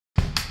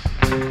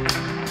Welcome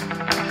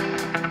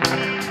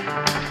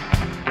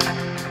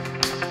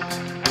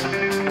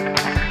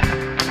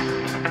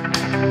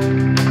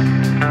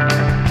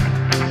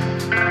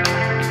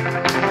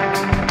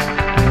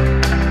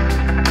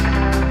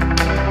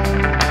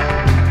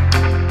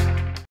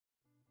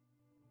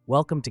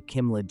to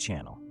Kimlud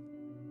channel.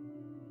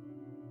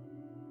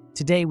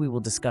 Today we will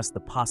discuss the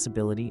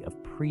possibility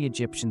of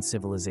pre-Egyptian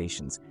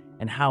civilizations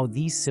and how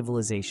these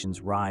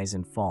civilizations rise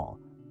and fall,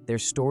 their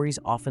stories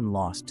often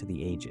lost to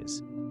the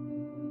ages.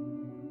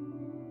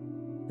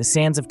 The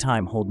sands of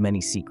time hold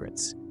many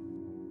secrets.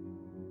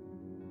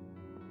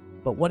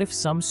 But what if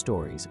some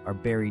stories are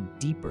buried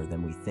deeper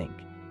than we think,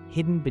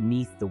 hidden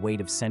beneath the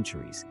weight of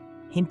centuries,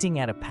 hinting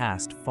at a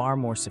past far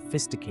more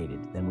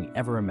sophisticated than we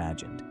ever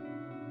imagined?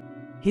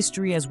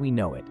 History as we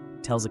know it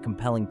tells a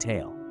compelling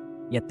tale,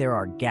 yet there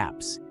are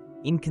gaps,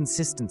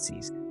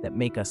 inconsistencies that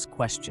make us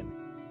question.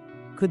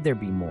 Could there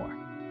be more?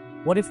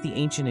 What if the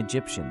ancient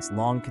Egyptians,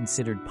 long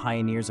considered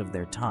pioneers of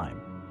their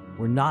time,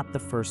 were not the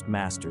first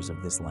masters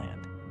of this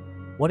land?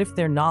 What if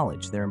their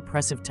knowledge, their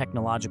impressive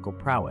technological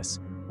prowess,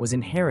 was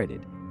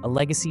inherited, a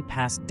legacy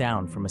passed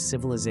down from a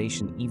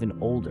civilization even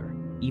older,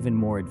 even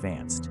more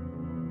advanced?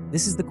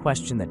 This is the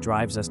question that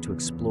drives us to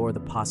explore the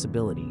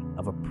possibility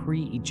of a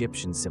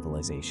pre-Egyptian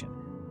civilization,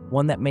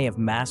 one that may have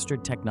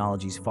mastered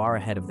technologies far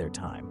ahead of their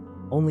time,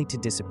 only to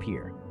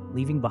disappear,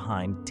 leaving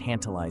behind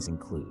tantalizing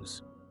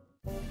clues.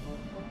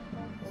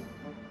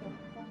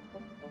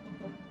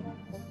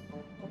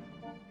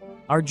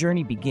 Our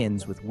journey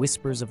begins with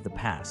whispers of the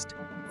past,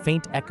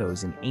 faint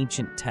echoes in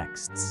ancient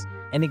texts,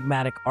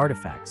 enigmatic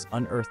artifacts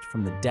unearthed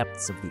from the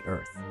depths of the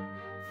earth.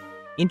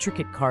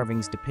 Intricate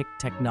carvings depict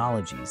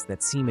technologies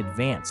that seem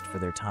advanced for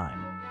their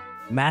time.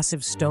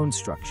 Massive stone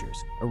structures,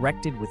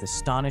 erected with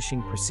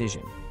astonishing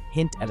precision,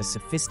 hint at a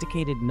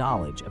sophisticated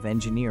knowledge of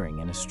engineering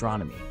and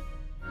astronomy.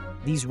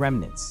 These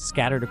remnants,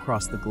 scattered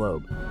across the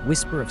globe,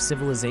 whisper of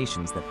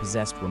civilizations that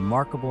possessed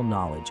remarkable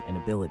knowledge and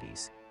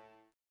abilities.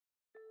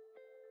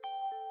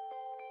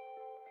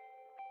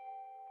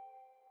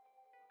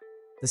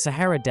 The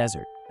Sahara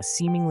Desert, a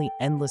seemingly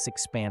endless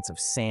expanse of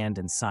sand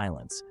and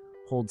silence,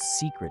 holds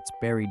secrets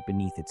buried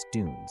beneath its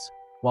dunes.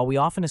 While we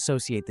often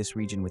associate this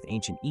region with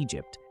ancient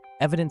Egypt,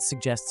 evidence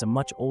suggests a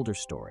much older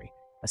story,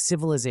 a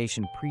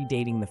civilization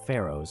predating the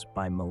pharaohs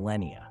by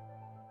millennia.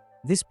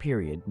 This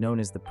period, known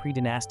as the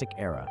pre-dynastic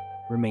era,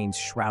 remains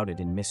shrouded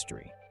in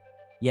mystery.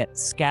 Yet,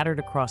 scattered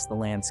across the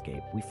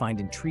landscape, we find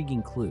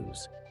intriguing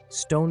clues,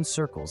 stone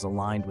circles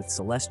aligned with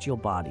celestial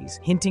bodies,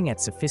 hinting at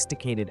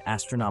sophisticated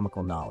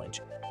astronomical knowledge,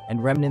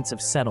 and remnants of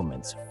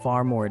settlements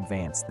far more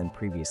advanced than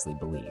previously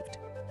believed.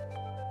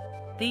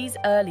 These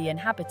early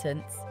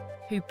inhabitants,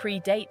 who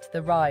predate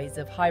the rise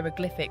of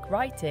hieroglyphic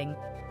writing,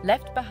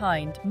 left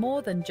behind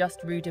more than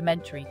just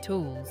rudimentary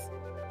tools.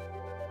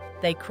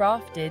 They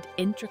crafted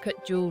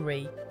intricate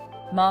jewelry,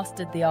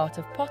 mastered the art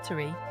of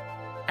pottery,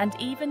 and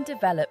even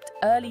developed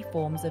early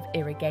forms of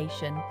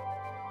irrigation,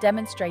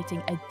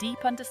 demonstrating a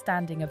deep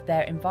understanding of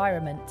their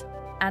environment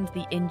and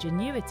the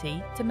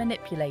ingenuity to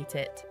manipulate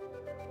it.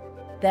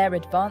 Their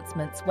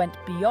advancements went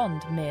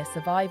beyond mere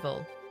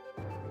survival.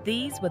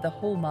 These were the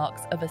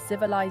hallmarks of a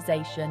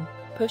civilization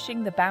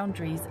pushing the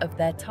boundaries of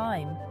their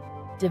time,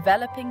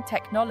 developing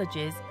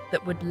technologies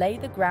that would lay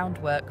the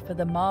groundwork for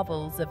the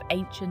marvels of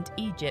ancient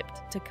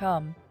Egypt to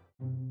come.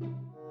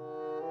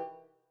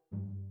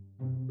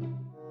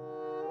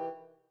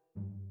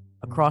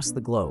 Across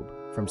the globe,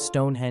 from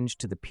Stonehenge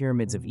to the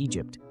pyramids of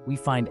Egypt, we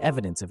find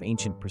evidence of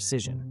ancient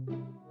precision.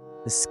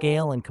 The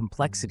scale and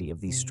complexity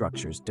of these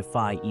structures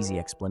defy easy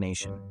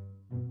explanation.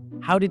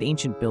 How did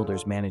ancient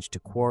builders manage to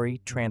quarry,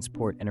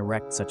 transport, and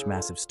erect such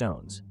massive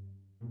stones?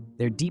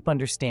 Their deep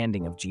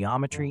understanding of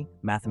geometry,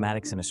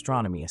 mathematics, and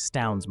astronomy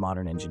astounds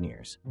modern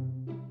engineers.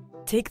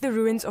 Take the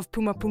ruins of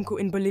Puma Punku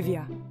in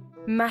Bolivia.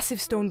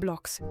 Massive stone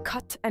blocks,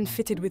 cut and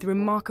fitted with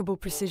remarkable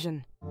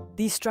precision.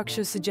 These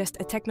structures suggest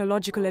a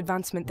technological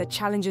advancement that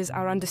challenges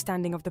our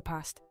understanding of the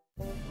past.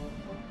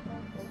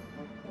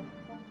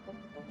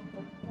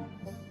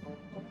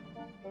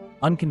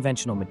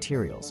 Unconventional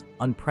materials,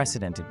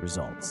 unprecedented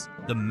results.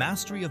 The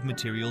mastery of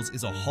materials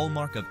is a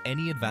hallmark of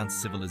any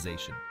advanced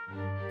civilization.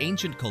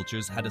 Ancient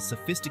cultures had a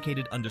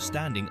sophisticated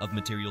understanding of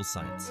materials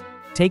science.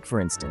 Take,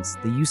 for instance,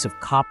 the use of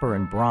copper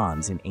and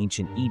bronze in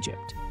ancient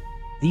Egypt.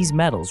 These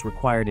metals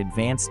required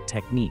advanced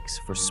techniques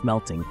for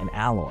smelting and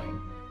alloying.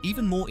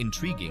 Even more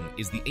intriguing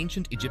is the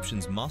ancient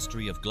Egyptians'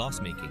 mastery of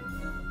glassmaking.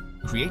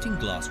 Creating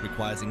glass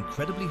requires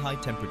incredibly high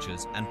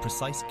temperatures and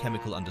precise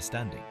chemical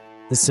understanding.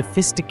 The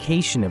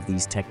sophistication of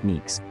these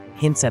techniques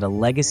hints at a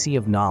legacy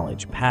of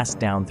knowledge passed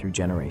down through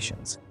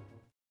generations.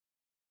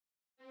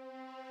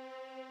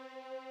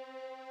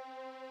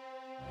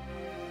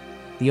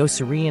 The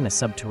Osirian, a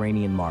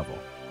subterranean marvel.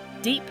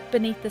 Deep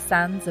beneath the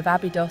sands of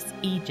Abydos,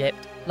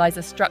 Egypt, lies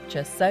a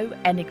structure so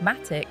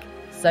enigmatic,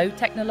 so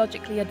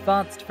technologically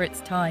advanced for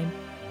its time,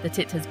 that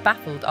it has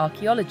baffled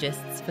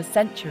archaeologists for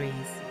centuries.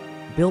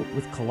 Built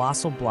with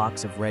colossal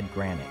blocks of red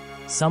granite,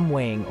 some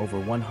weighing over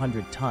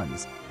 100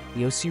 tons,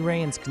 the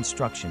Osirian's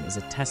construction is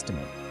a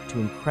testament to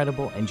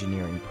incredible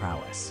engineering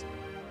prowess.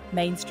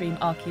 Mainstream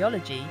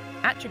archaeology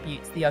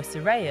attributes the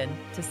Osirian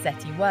to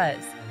Seti I,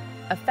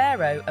 a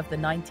pharaoh of the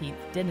 19th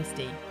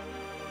dynasty.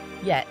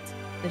 Yet,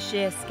 the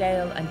sheer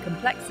scale and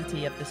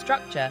complexity of the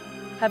structure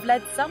have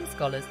led some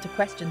scholars to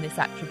question this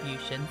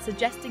attribution,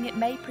 suggesting it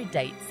may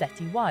predate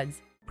Seti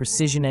I's.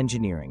 Precision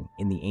engineering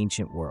in the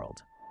ancient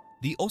world.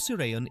 The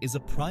Osirian is a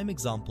prime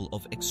example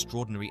of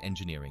extraordinary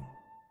engineering.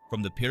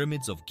 From the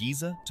pyramids of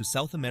Giza to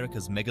South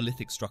America's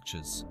megalithic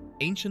structures,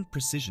 ancient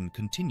precision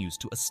continues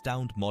to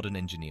astound modern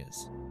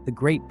engineers. The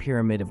Great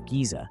Pyramid of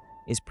Giza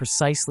is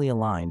precisely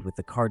aligned with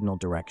the cardinal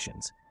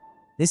directions.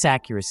 This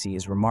accuracy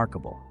is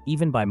remarkable,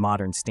 even by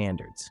modern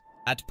standards.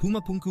 At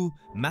Puma Punku,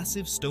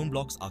 massive stone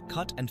blocks are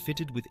cut and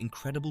fitted with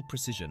incredible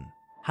precision.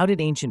 How did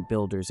ancient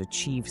builders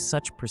achieve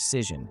such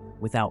precision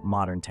without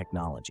modern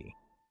technology?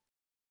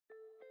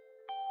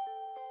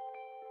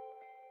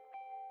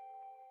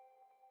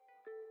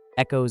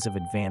 Echoes of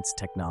advanced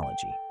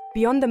technology.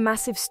 Beyond the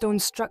massive stone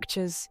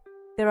structures,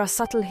 there are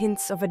subtle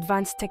hints of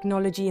advanced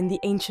technology in the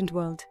ancient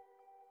world.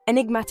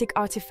 Enigmatic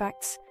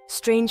artifacts,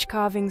 strange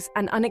carvings,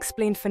 and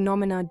unexplained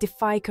phenomena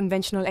defy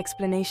conventional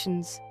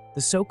explanations.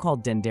 The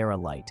so-called Dendera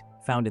light,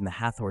 found in the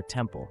Hathor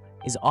temple,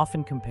 is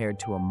often compared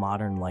to a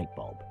modern light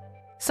bulb.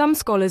 Some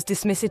scholars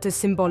dismiss it as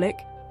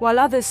symbolic, while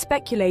others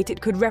speculate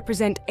it could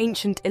represent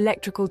ancient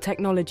electrical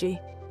technology.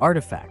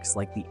 Artifacts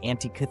like the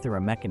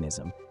Antikythera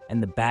mechanism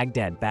and the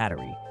Baghdad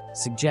battery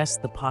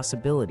suggest the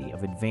possibility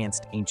of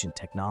advanced ancient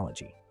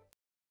technology.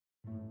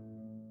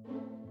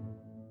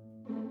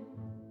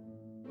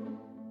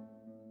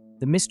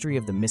 The mystery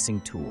of the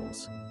missing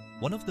tools.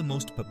 One of the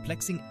most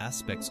perplexing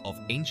aspects of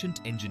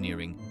ancient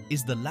engineering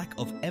is the lack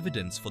of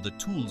evidence for the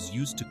tools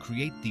used to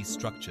create these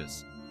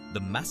structures. The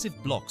massive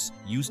blocks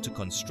used to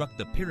construct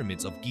the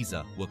pyramids of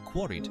Giza were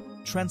quarried,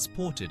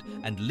 transported,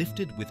 and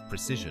lifted with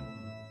precision.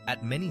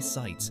 At many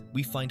sites,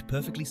 we find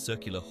perfectly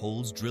circular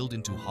holes drilled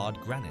into hard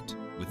granite,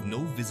 with no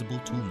visible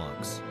tool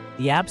marks.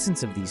 The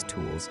absence of these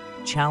tools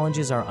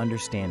challenges our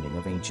understanding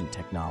of ancient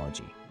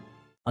technology,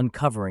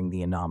 uncovering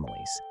the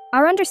anomalies.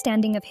 Our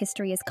understanding of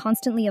history is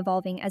constantly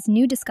evolving as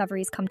new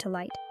discoveries come to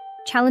light,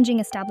 challenging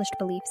established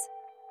beliefs.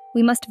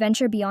 We must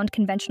venture beyond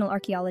conventional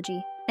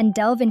archaeology and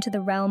delve into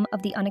the realm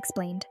of the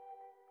unexplained.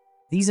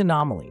 These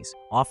anomalies,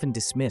 often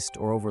dismissed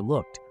or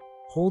overlooked,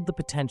 hold the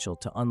potential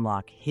to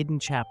unlock hidden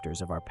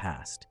chapters of our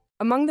past.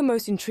 Among the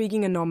most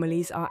intriguing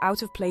anomalies are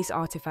out-of-place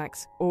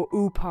artifacts,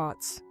 or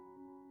parts.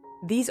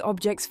 These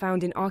objects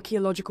found in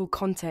archaeological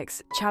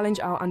contexts challenge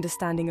our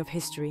understanding of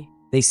history.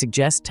 They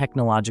suggest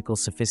technological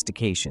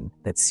sophistication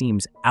that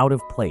seems out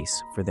of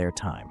place for their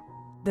time.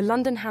 The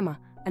London hammer,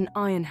 an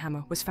iron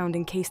hammer, was found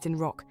encased in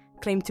rock,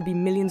 claimed to be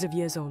millions of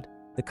years old.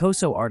 The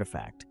Koso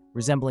artifact,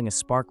 resembling a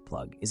spark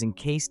plug, is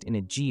encased in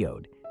a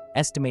geode,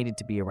 estimated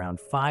to be around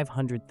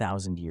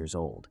 500,000 years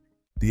old.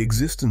 The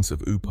existence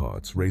of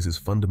parts raises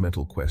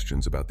fundamental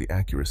questions about the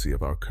accuracy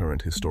of our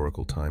current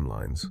historical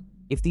timelines.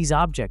 If these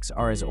objects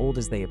are as old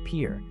as they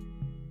appear,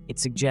 it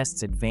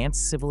suggests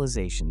advanced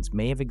civilizations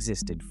may have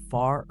existed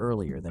far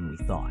earlier than we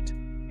thought.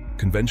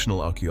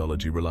 Conventional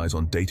archaeology relies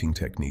on dating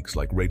techniques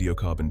like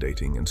radiocarbon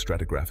dating and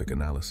stratigraphic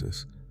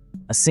analysis.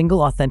 A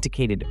single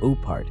authenticated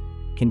part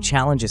can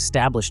challenge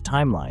established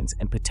timelines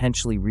and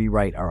potentially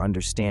rewrite our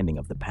understanding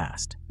of the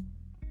past.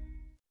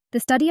 The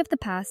study of the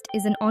past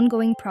is an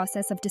ongoing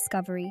process of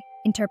discovery,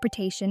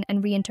 interpretation,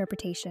 and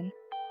reinterpretation.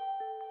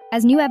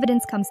 As new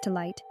evidence comes to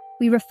light,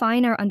 we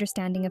refine our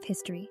understanding of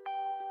history.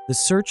 The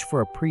search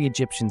for a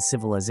pre-Egyptian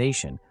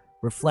civilization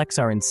reflects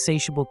our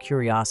insatiable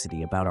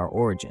curiosity about our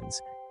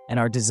origins and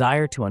our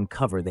desire to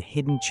uncover the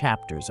hidden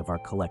chapters of our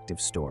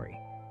collective story.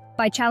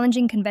 By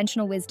challenging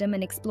conventional wisdom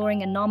and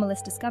exploring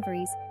anomalous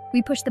discoveries,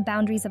 we push the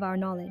boundaries of our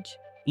knowledge.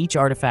 Each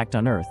artifact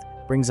unearthed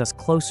brings us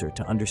closer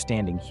to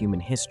understanding human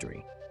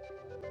history.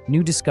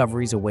 New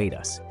discoveries await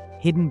us,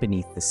 hidden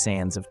beneath the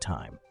sands of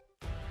time.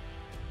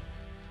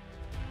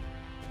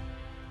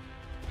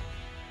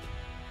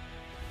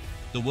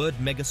 The word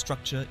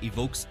megastructure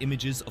evokes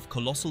images of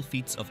colossal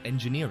feats of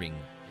engineering,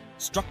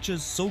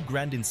 structures so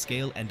grand in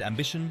scale and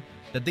ambition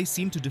that they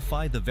seem to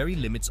defy the very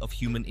limits of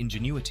human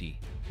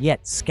ingenuity.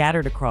 Yet,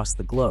 scattered across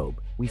the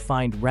globe, we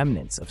find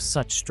remnants of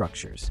such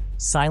structures,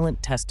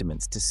 silent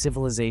testaments to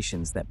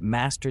civilizations that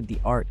mastered the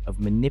art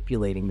of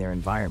manipulating their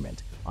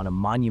environment on a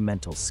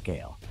monumental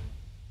scale.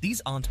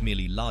 These aren't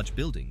merely large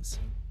buildings.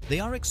 They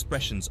are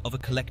expressions of a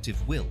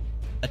collective will,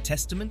 a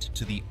testament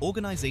to the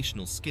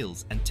organizational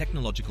skills and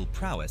technological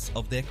prowess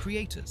of their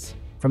creators.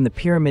 From the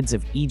pyramids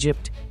of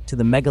Egypt to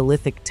the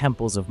megalithic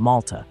temples of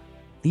Malta,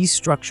 these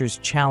structures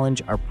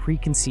challenge our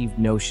preconceived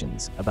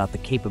notions about the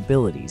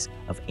capabilities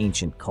of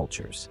ancient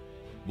cultures.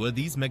 Were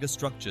these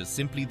megastructures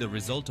simply the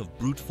result of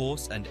brute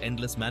force and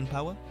endless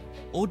manpower?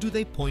 Or do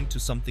they point to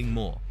something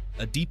more?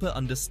 A deeper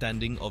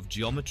understanding of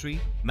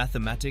geometry,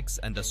 mathematics,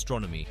 and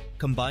astronomy,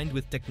 combined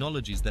with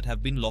technologies that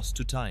have been lost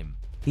to time.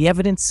 The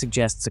evidence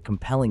suggests a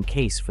compelling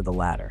case for the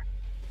latter,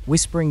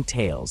 whispering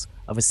tales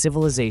of a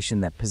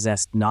civilization that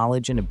possessed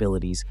knowledge and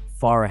abilities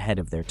far ahead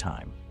of their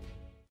time.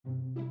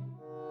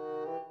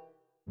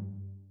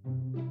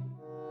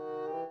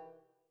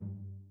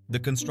 The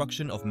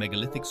construction of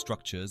megalithic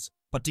structures,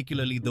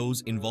 particularly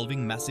those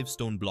involving massive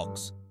stone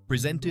blocks,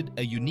 presented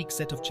a unique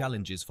set of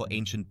challenges for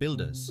ancient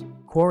builders.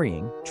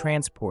 Quarrying,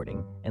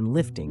 transporting, and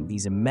lifting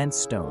these immense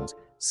stones,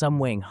 some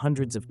weighing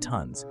hundreds of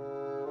tons,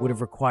 would have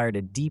required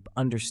a deep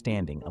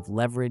understanding of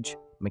leverage,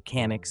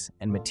 mechanics,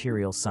 and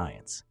material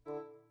science.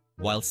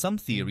 While some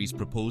theories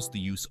proposed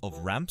the use of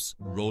ramps,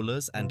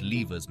 rollers, and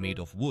levers made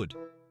of wood,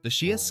 the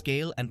sheer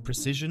scale and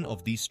precision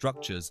of these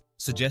structures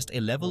suggest a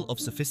level of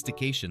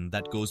sophistication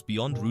that goes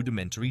beyond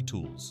rudimentary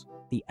tools.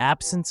 The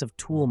absence of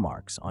tool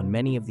marks on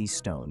many of these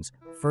stones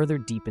further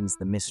deepens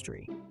the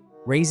mystery,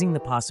 raising the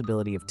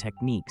possibility of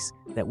techniques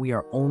that we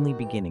are only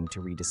beginning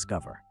to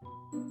rediscover.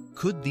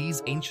 Could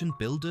these ancient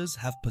builders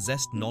have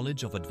possessed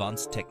knowledge of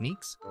advanced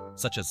techniques,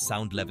 such as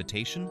sound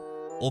levitation,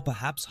 or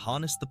perhaps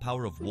harness the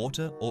power of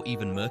water or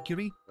even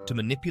mercury to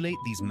manipulate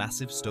these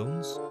massive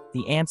stones?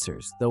 The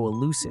answers, though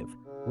elusive,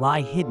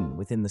 lie hidden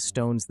within the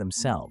stones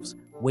themselves,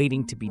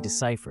 waiting to be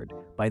deciphered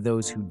by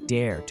those who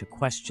dare to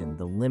question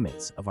the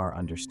limits of our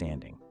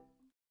understanding.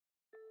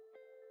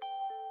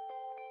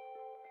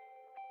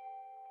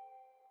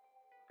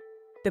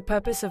 The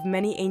purpose of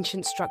many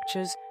ancient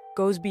structures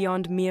goes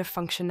beyond mere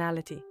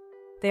functionality.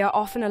 They are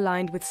often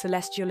aligned with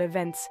celestial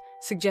events,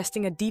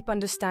 suggesting a deep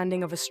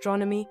understanding of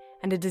astronomy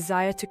and a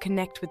desire to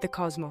connect with the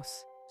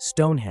cosmos.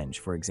 Stonehenge,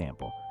 for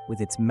example, with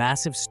its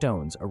massive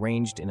stones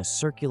arranged in a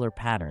circular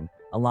pattern,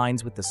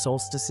 aligns with the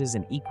solstices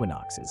and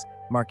equinoxes,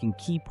 marking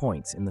key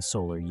points in the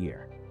solar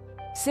year.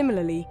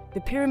 Similarly,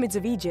 the pyramids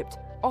of Egypt,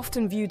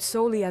 often viewed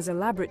solely as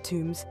elaborate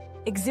tombs,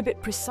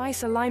 exhibit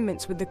precise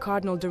alignments with the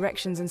cardinal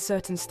directions in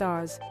certain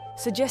stars,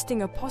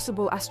 suggesting a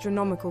possible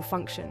astronomical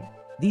function.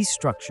 These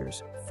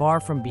structures, far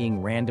from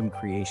being random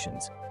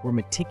creations, were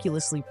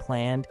meticulously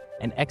planned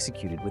and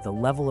executed with a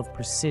level of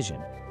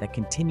precision that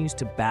continues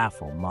to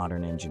baffle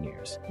modern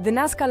engineers. The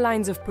Nazca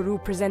lines of Peru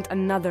present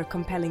another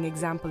compelling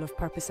example of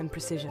purpose and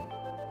precision.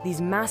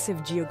 These massive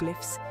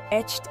geoglyphs,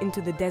 etched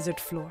into the desert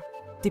floor,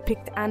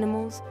 depict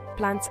animals,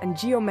 plants, and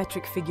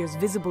geometric figures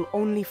visible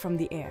only from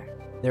the air.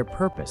 Their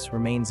purpose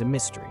remains a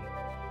mystery,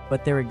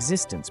 but their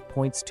existence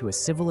points to a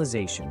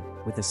civilization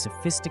with a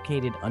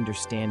sophisticated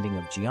understanding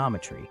of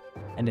geometry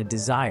and a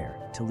desire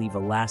to leave a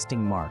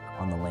lasting mark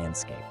on the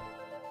landscape.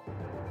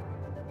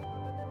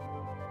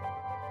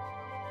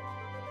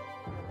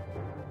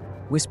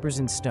 Whispers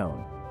in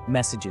Stone,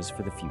 Messages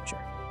for the Future.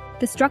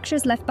 The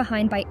structures left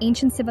behind by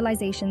ancient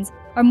civilizations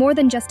are more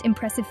than just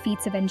impressive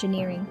feats of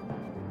engineering.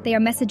 They are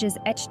messages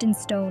etched in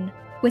stone,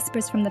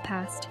 whispers from the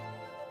past.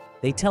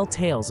 They tell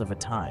tales of a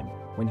time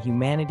when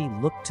humanity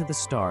looked to the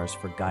stars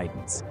for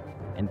guidance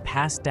and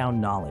passed down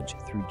knowledge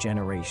through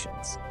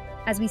generations.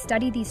 As we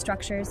study these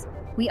structures,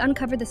 we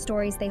uncover the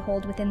stories they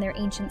hold within their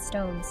ancient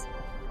stones.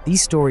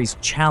 These stories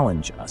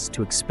challenge us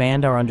to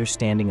expand our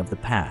understanding of the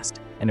past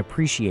and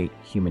appreciate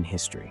human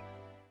history.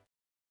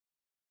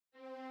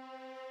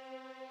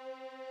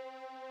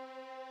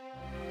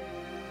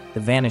 The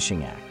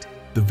Vanishing Act.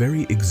 The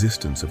very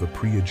existence of a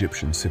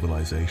pre-Egyptian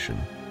civilization,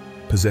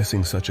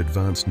 possessing such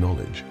advanced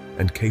knowledge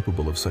and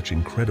capable of such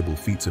incredible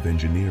feats of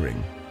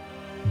engineering,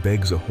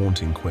 begs a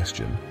haunting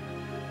question.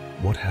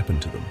 What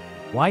happened to them?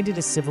 Why did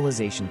a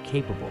civilization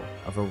capable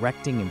of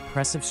erecting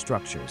impressive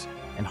structures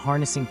and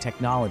harnessing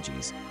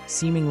technologies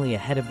seemingly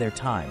ahead of their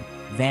time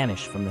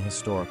vanish from the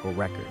historical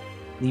record,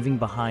 leaving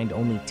behind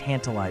only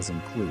tantalizing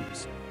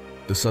clues?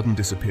 The sudden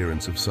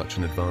disappearance of such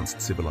an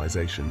advanced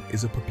civilization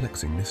is a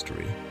perplexing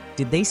mystery.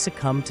 Did they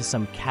succumb to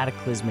some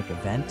cataclysmic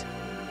event,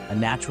 a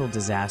natural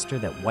disaster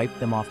that wiped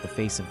them off the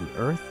face of the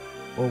earth,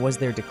 or was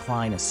their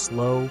decline a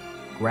slow,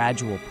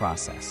 gradual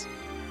process,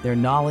 their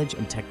knowledge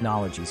and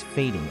technologies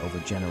fading over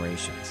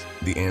generations?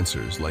 The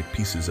answers, like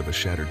pieces of a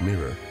shattered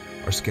mirror,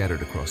 are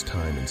scattered across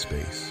time and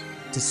space.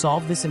 To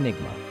solve this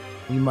enigma,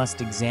 we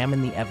must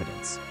examine the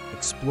evidence,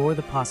 explore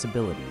the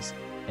possibilities,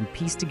 and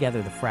piece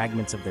together the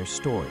fragments of their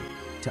story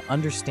to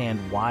understand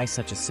why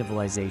such a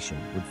civilization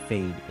would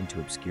fade into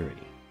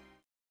obscurity.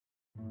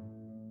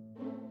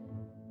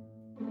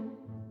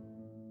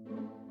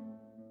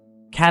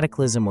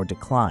 Cataclysm or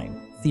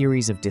decline,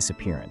 theories of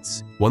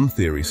disappearance. One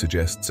theory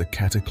suggests a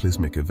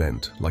cataclysmic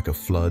event, like a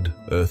flood,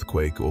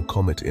 earthquake, or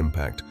comet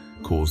impact,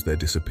 caused their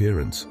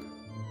disappearance.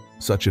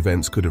 Such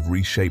events could have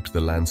reshaped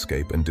the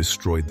landscape and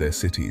destroyed their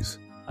cities.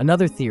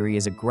 Another theory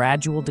is a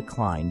gradual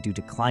decline due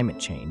to climate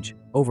change,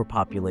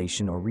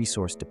 overpopulation, or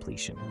resource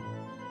depletion.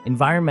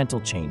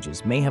 Environmental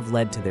changes may have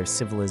led to their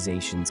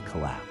civilization's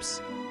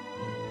collapse.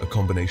 A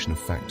combination of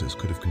factors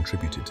could have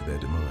contributed to their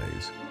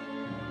demise.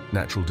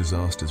 Natural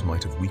disasters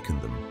might have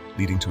weakened them,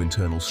 leading to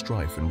internal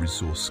strife and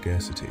resource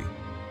scarcity.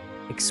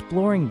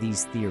 Exploring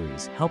these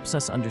theories helps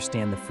us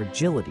understand the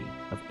fragility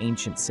of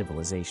ancient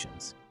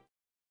civilizations.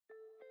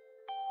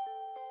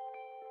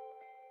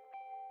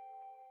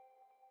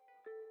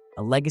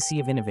 A legacy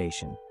of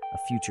innovation, a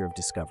future of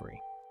discovery.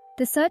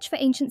 The search for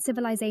ancient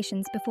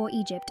civilizations before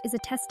Egypt is a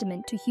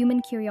testament to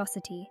human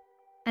curiosity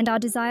and our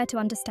desire to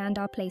understand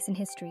our place in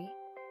history.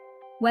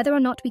 Whether or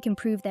not we can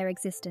prove their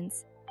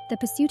existence, the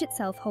pursuit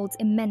itself holds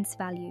immense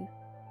value.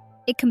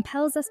 It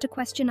compels us to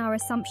question our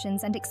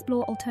assumptions and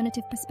explore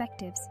alternative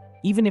perspectives.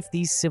 Even if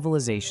these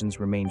civilizations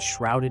remain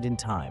shrouded in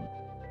time,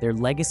 their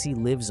legacy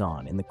lives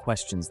on in the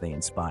questions they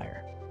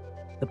inspire.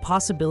 The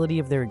possibility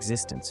of their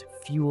existence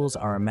fuels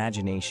our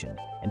imagination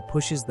and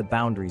pushes the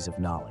boundaries of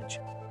knowledge.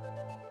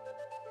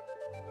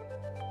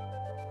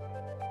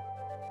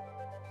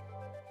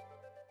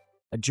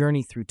 A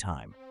journey through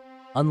time,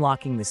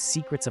 unlocking the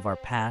secrets of our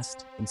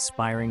past,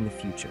 inspiring the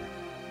future.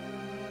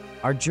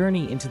 Our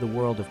journey into the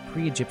world of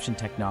pre-Egyptian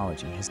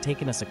technology has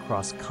taken us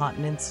across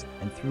continents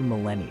and through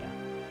millennia,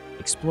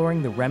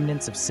 exploring the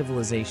remnants of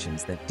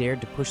civilizations that dared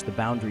to push the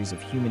boundaries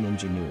of human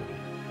ingenuity.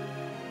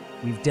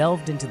 We've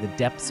delved into the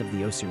depths of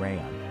the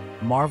Osirion,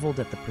 marveled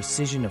at the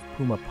precision of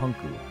Puma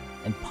Punku,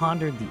 and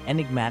pondered the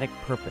enigmatic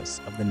purpose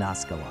of the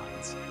Nazca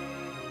lines.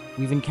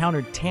 We've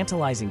encountered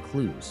tantalizing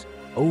clues,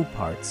 O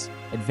parts,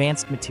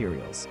 advanced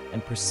materials,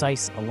 and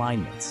precise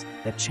alignments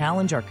that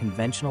challenge our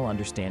conventional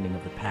understanding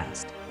of the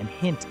past and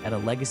hint at a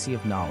legacy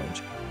of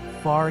knowledge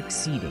far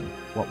exceeding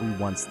what we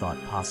once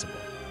thought possible.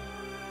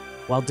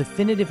 While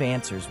definitive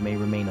answers may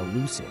remain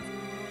elusive,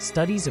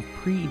 studies of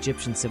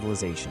pre-Egyptian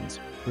civilizations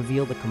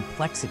reveal the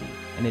complexity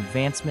and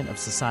advancement of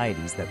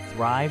societies that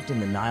thrived in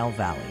the Nile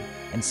Valley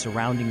and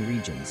surrounding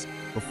regions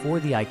before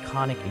the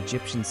iconic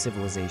Egyptian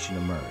civilization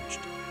emerged.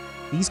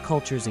 These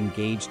cultures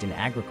engaged in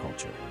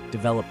agriculture,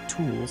 developed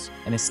tools,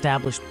 and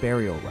established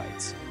burial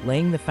rites,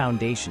 laying the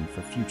foundation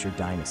for future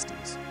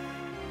dynasties.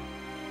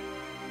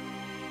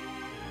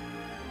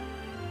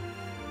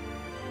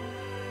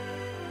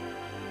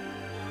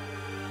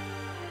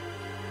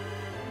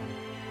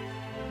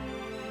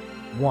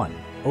 One,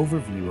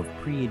 overview of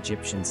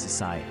pre-Egyptian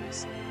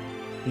societies.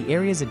 The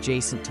areas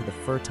adjacent to the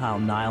fertile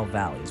Nile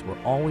valleys were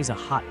always a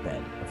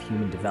hotbed of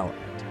human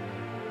development.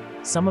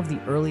 Some of the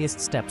earliest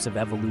steps of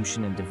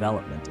evolution and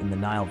development in the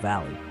Nile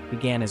Valley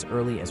began as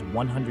early as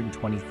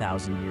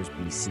 120,000 years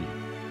BC,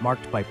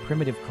 marked by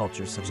primitive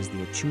cultures such as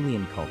the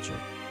Acheulean culture,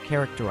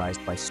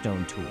 characterized by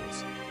stone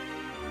tools.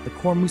 The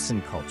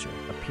Kormusan culture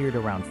appeared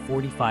around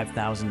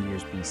 45,000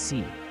 years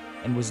BC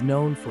and was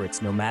known for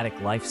its nomadic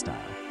lifestyle,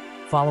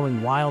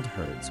 following wild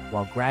herds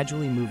while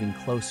gradually moving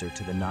closer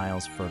to the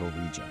Nile's fertile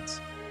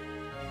regions.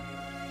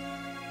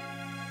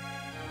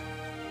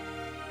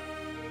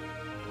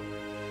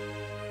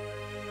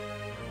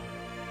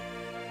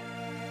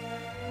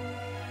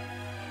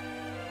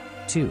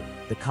 Two,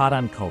 the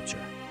Khadan culture.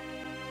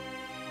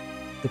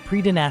 The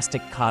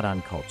pre-dynastic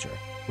Khadan culture,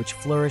 which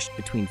flourished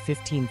between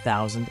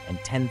 15,000 and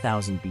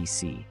 10,000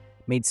 BC,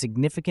 made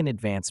significant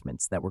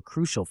advancements that were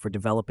crucial for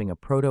developing a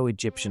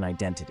Proto-Egyptian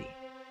identity.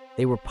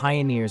 They were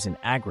pioneers in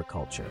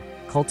agriculture,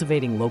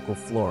 cultivating local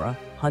flora,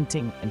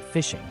 hunting, and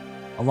fishing,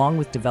 along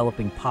with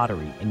developing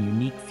pottery and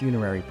unique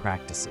funerary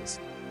practices.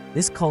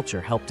 This culture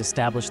helped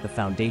establish the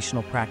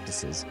foundational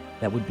practices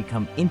that would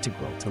become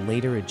integral to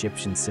later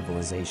Egyptian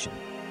civilization.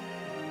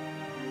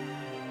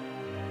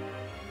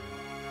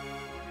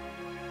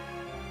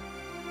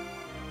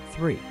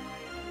 Three,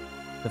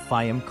 the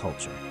Fayum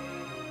culture.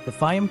 The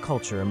Fayum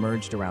culture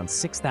emerged around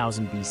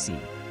 6000 BC,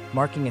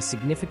 marking a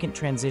significant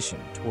transition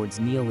towards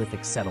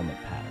Neolithic settlement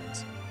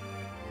patterns.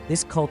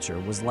 This culture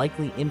was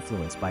likely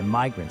influenced by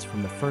migrants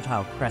from the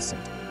Fertile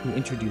Crescent who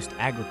introduced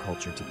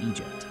agriculture to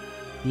Egypt.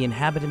 The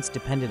inhabitants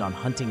depended on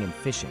hunting and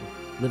fishing,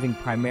 living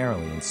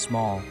primarily in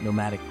small,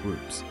 nomadic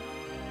groups.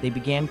 They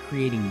began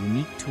creating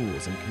unique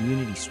tools and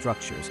community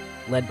structures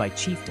led by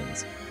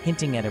chieftains,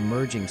 hinting at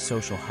emerging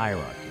social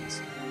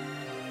hierarchies.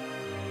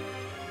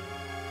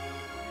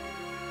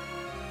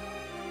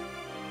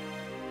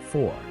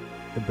 Four,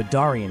 the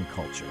Badarian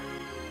culture.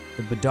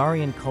 The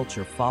Badarian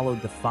culture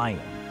followed the Fayum,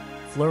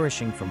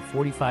 flourishing from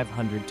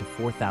 4500 to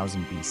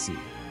 4000 BC.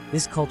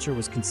 This culture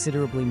was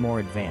considerably more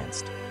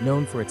advanced,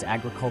 known for its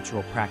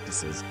agricultural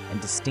practices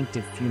and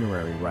distinctive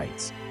funerary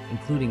rites,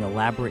 including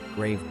elaborate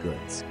grave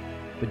goods.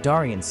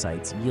 Badarian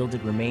sites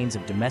yielded remains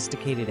of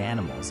domesticated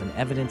animals and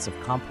evidence of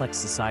complex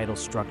societal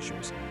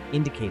structures,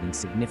 indicating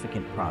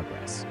significant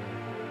progress.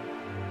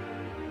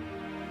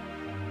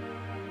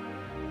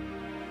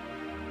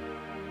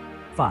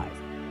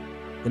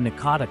 5. The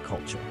Naqada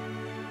culture.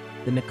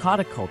 The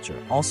Naqada culture,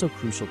 also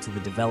crucial to the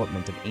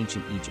development of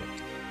ancient Egypt,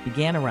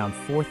 began around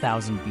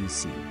 4000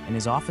 BC and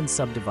is often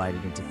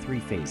subdivided into three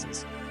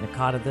phases,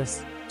 Naqada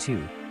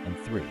II and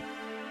III.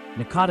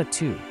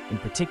 Naqada II, in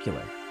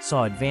particular,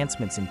 saw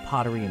advancements in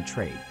pottery and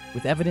trade,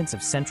 with evidence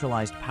of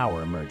centralized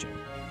power emerging.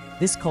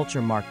 This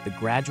culture marked the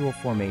gradual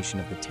formation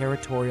of the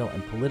territorial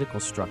and political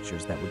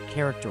structures that would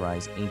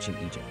characterize ancient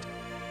Egypt.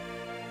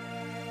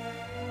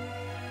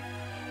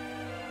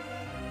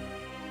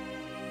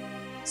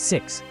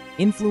 6.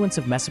 Influence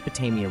of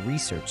Mesopotamia.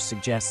 Research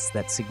suggests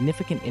that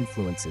significant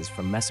influences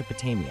from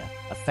Mesopotamia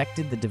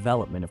affected the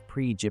development of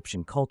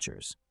pre-Egyptian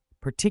cultures,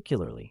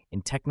 particularly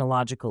in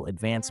technological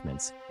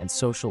advancements and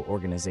social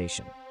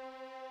organization.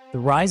 The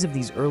rise of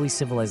these early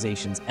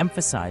civilizations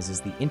emphasizes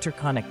the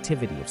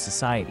interconnectivity of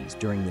societies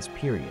during this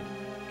period,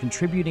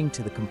 contributing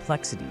to the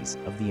complexities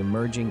of the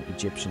emerging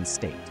Egyptian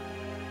state.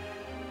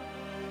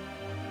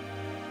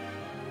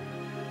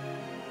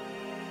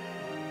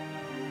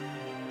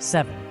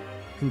 7.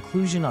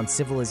 Conclusion on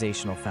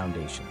civilizational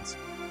foundations.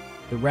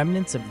 The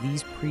remnants of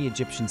these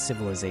pre-Egyptian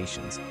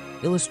civilizations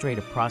illustrate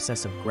a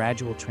process of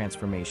gradual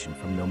transformation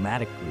from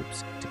nomadic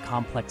groups to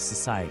complex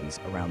societies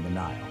around the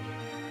Nile.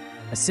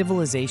 A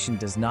civilization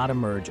does not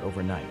emerge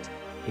overnight.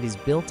 It is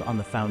built on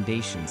the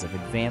foundations of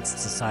advanced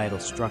societal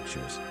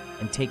structures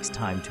and takes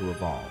time to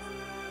evolve.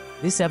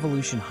 This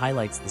evolution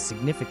highlights the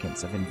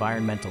significance of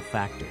environmental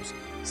factors,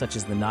 such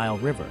as the Nile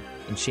River,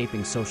 in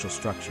shaping social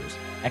structures,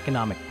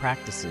 economic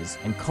practices,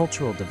 and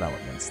cultural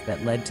developments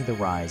that led to the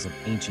rise of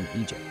ancient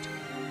Egypt.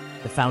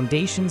 The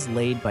foundations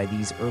laid by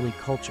these early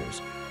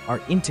cultures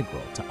are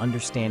integral to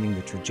understanding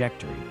the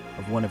trajectory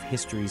of one of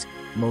history's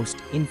most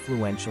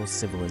influential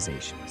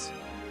civilizations.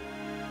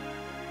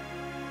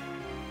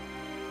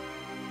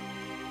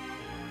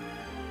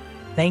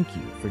 Thank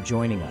you for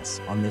joining us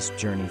on this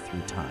journey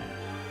through time.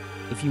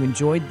 If you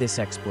enjoyed this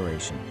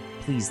exploration,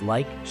 please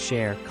like,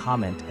 share,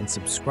 comment, and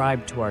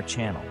subscribe to our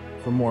channel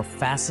for more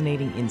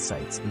fascinating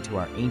insights into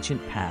our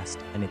ancient past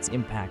and its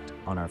impact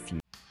on our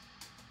future.